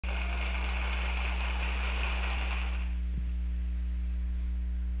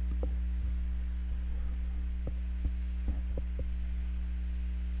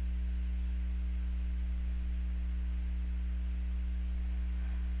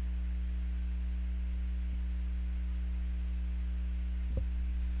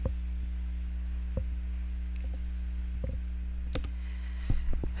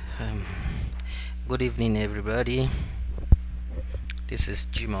Good evening, everybody. This is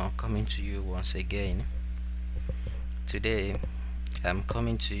Jimo coming to you once again. Today, I'm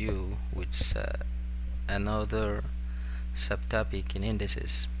coming to you with another subtopic in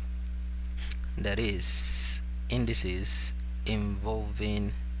indices, that is, indices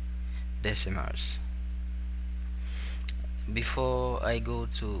involving decimals. Before I go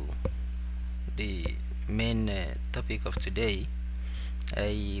to the main topic of today,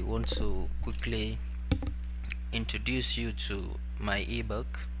 I want to quickly introduce you to my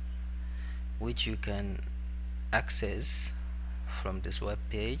ebook, which you can access from this web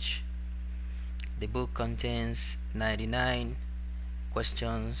page. The book contains 99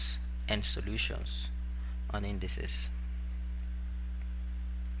 questions and solutions on indices.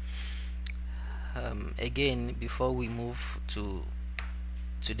 Again, before we move to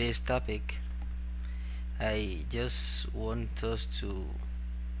today's topic, I just want us to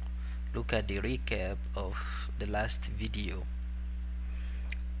look at the recap of the last video.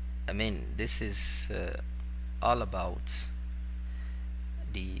 This is all about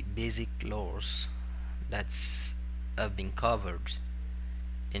the basic laws that have been covered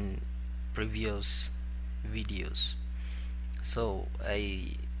in previous videos. So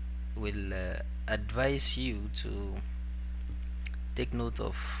I will advise you to take note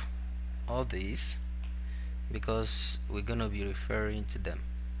of all these, because we're gonna be referring to them.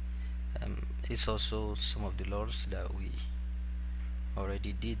 It's also some of the laws that we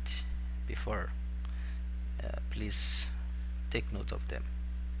already did before. Please take note of them.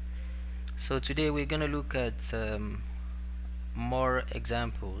 So today we're gonna look at more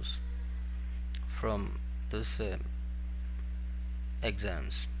examples from those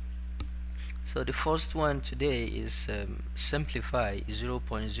exams. So the first one today is simplify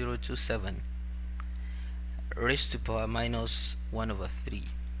 0.027 raised to power minus 1 over 3.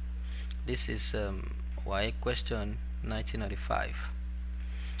 This is Y question 1995.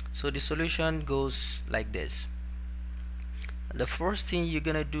 So the solution goes like this. The first thing you're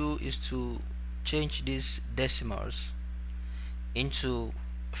gonna do is to change these decimals into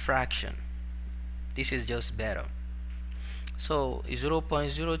fraction. This is just better. So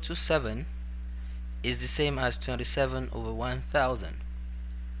 0.027 is the same as 27 over 1000.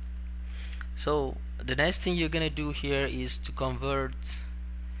 So the next thing you're gonna do here is to convert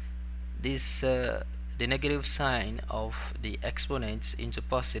this the negative sign of the exponents into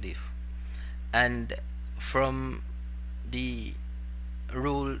positive, and from the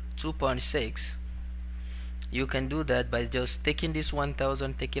rule 2.6 you can do that by just taking this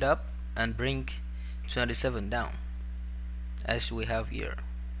 1000, take it up and bring 27 down as we have here,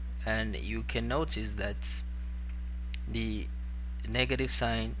 and you can notice that the negative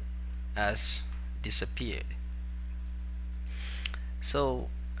sign has disappeared. So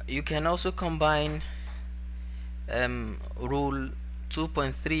you can also combine rule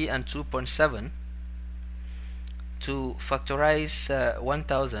 2.3 and 2.7 to factorize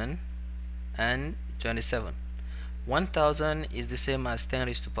 1000 and 27. 1000 is the same as 10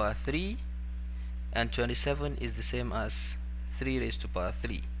 raised to power 3, and 27 is the same as 3 raised to power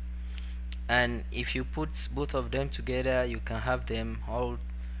 3. And if you put both of them together, you can have them all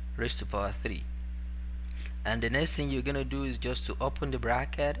raised to power 3. And the next thing you're gonna do is just to open the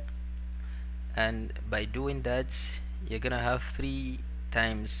bracket, and by doing that you're gonna have 3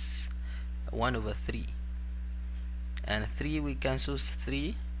 times 1 over 3, and 3 we cancel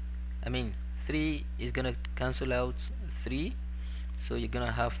 3. 3 is gonna cancel out 3, so you're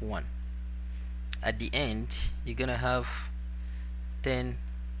gonna have 1. At the end you're gonna have 10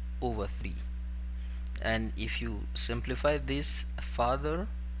 over 3, and if you simplify this further,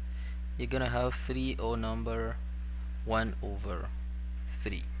 you're gonna have 3 or number 1 over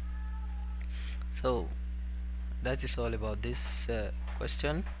 3. So that is all about this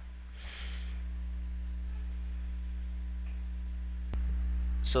question.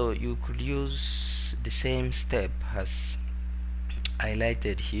 So you could use the same step as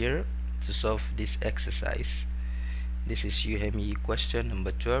highlighted here to solve this exercise. This is UME question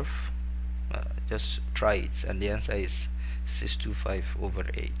number 12. Just try it, and the answer is 625 over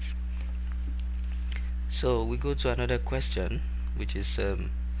 8. So we go to another question, which is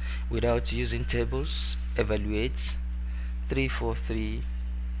without using tables, evaluate 343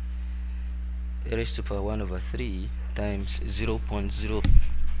 raised to power 1 over 3 times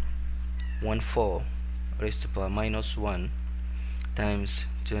 0.014 raised to power minus 1 times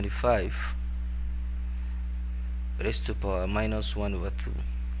 25 raised to power minus 1 over 2.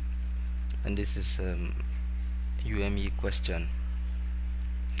 And this is UME question.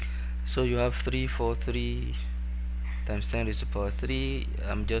 So you have 343 times 10 raised to the power 3.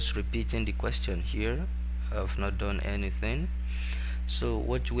 I'm just repeating the question here. I've not done anything. So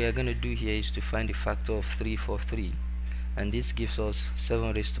what we are going to do here is to find the factor of 343, and this gives us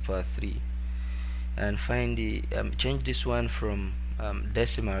 7 raised to the power 3. And find the change this one from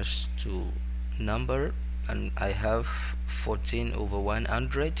decimals to number, and I have 14 over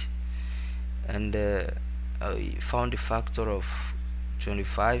 100, and I found the factor of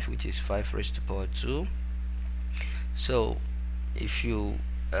 25, which is 5 raised to the power 2. So if you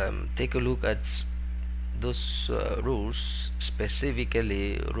take a look at those rules,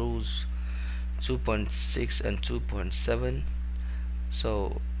 specifically rules 2.6 and 2.7,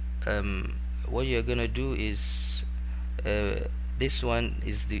 so what you're gonna do is this one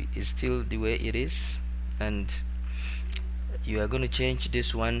is still the way it is, and you are going to change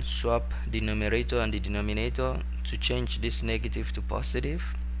this one, swap the numerator and the denominator to change this negative to positive,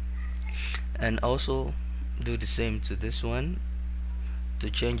 and also do the same to this one to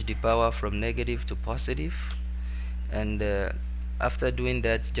change the power from negative to positive. And after doing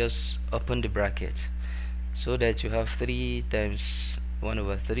that, just open the bracket so that you have 3 times 1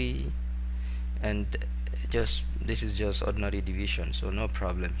 over 3, and just this is just ordinary division, so no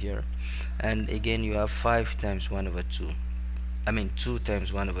problem here. And again you have 5 times 1 over 2, I mean 2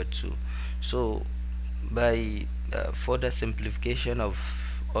 times 1 over 2. So by further simplification of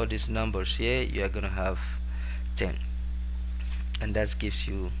all these numbers here, you are going to have 10, and that gives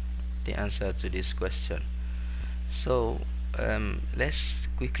you the answer to this question. So let's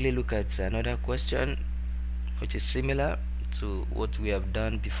quickly look at another question which is similar to what we have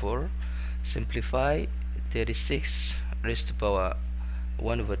done before. Simplify 36 raised to power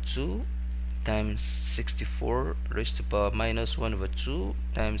 1 over 2 times 64 raised to power minus 1 over 2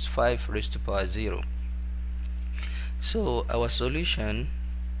 times 5 raised to power 0. So our solution,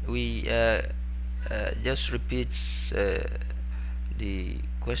 we just repeats the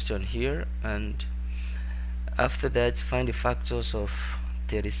question here, and after that find the factors of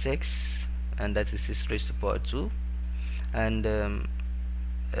 36, and that is 6 raised to power 2, and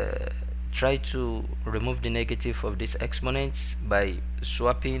try to remove the negative of these exponents by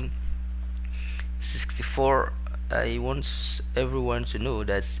swapping 64. I want everyone to know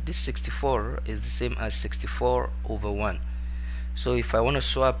that this 64 is the same as 64 over 1. So if I want to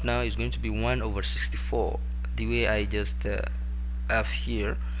swap now, it's going to be 1 over 64, the way I just have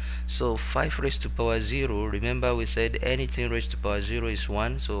here. So 5 raised to power 0, remember we said anything raised to power 0 is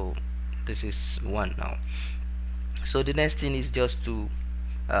 1, so this is 1 now. So the next thing is just to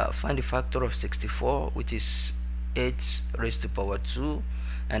find the factor of 64, which is 8 raised to power 2,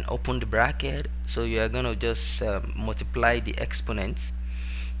 and open the bracket. So you are going to just multiply the exponents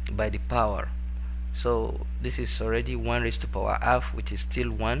by the power. So this is already 1 raised to power half, which is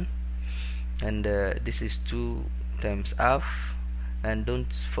still 1, and this is 2 times half. And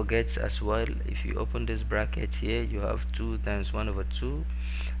don't forget as well, if you open this bracket here, you have 2 times 1 over 2,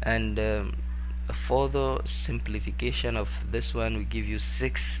 and a further simplification of this one will give you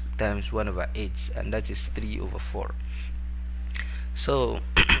 6 times 1 over 8, and that is 3 over 4. So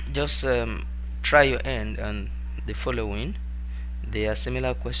just try your end on the following. They are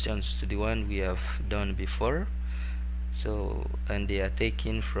similar questions to the one we have done before, so, and they are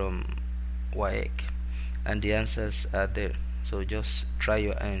taken from WAEC, and the answers are there. So just try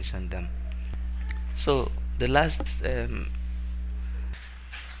your hands on them. So the last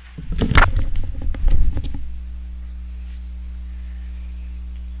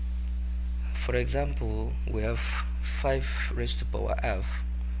for example, we have 5 raised to power half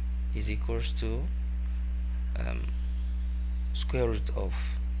is equals to square root of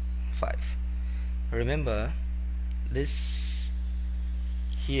 5. Remember, this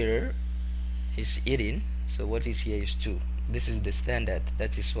here is 18, so what is here is 2. This is the standard,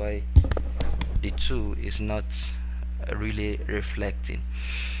 that is why the 2 is not really reflecting.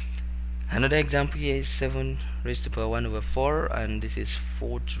 Another example here is 7 raised to power 1 over 4, and this is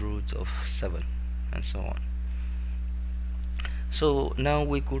 4th root of 7, and so on. So now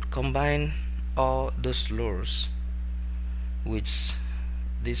we could combine all those laws with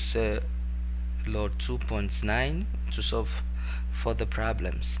this law 2.9 to solve further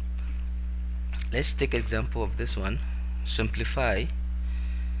problems. Let's take example of this one. Simplify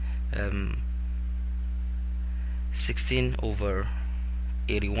 16 over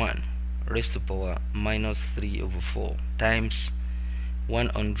 81 raised to power minus 3 over 4 times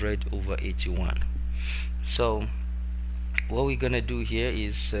 100 over 81. So what we're gonna do here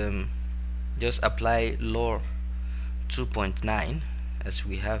is just apply law 2.9 as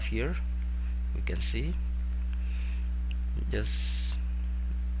we have here. We can see just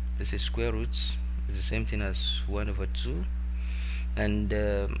this is square roots is the same thing as 1 over 2. And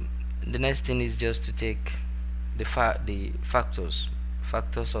the next thing is just to take the factors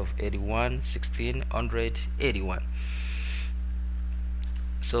of 81, 16, 100, 81.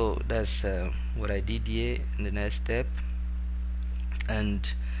 So that's what I did here in the next step,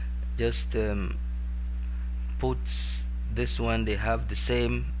 and just put this one, they have the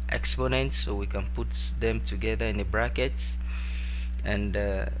same exponent, so we can put them together in a bracket. And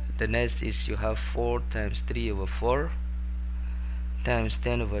the next is you have 4 times 3 over 4 times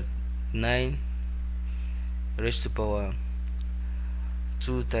 10 over 9 raised to power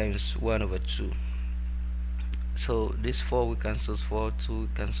 2 times 1 over 2. So this 4 we cancels 4, 2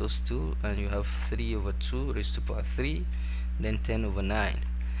 cancels 2, and you have 3 over 2 raised to power 3, then 10 over 9.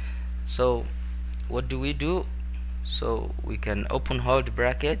 So what do we do? So we can open all the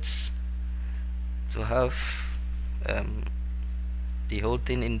brackets to have the whole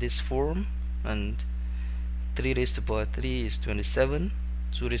thing in this form, and 3 raised to power 3 is 27,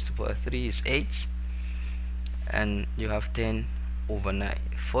 2 raised to power 3 is 8, and you have 10 over 9.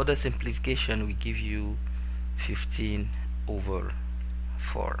 For the simplification, we give you 15 over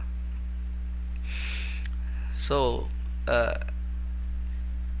 4. So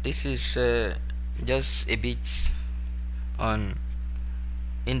this is just a bit on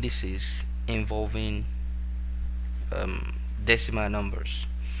indices involving decimal numbers.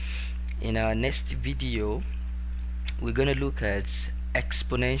 In our next video, we're going to look at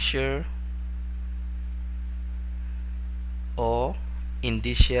exponential or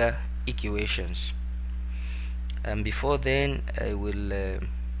indicial equations. And before then, I will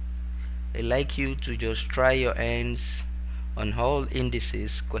I'd like you to just try your hands on all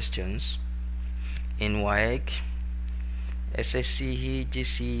indices questions in WAEC, SSCE,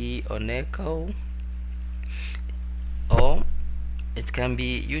 GCE, or NECO, or it can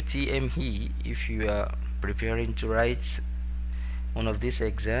be UTME if you are preparing to write one of these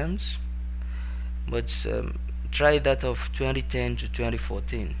exams, but try that of 2010 to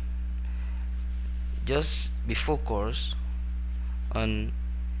 2014. Just be focused on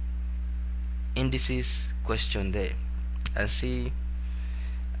indices question there and see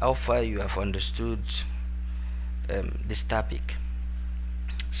how far you have understood this topic.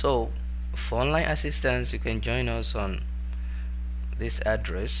 So for online assistance, you can join us on this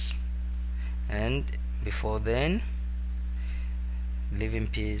address, and before then, live in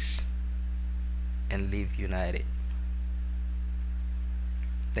peace and live united.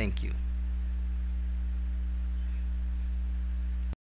 Thank you.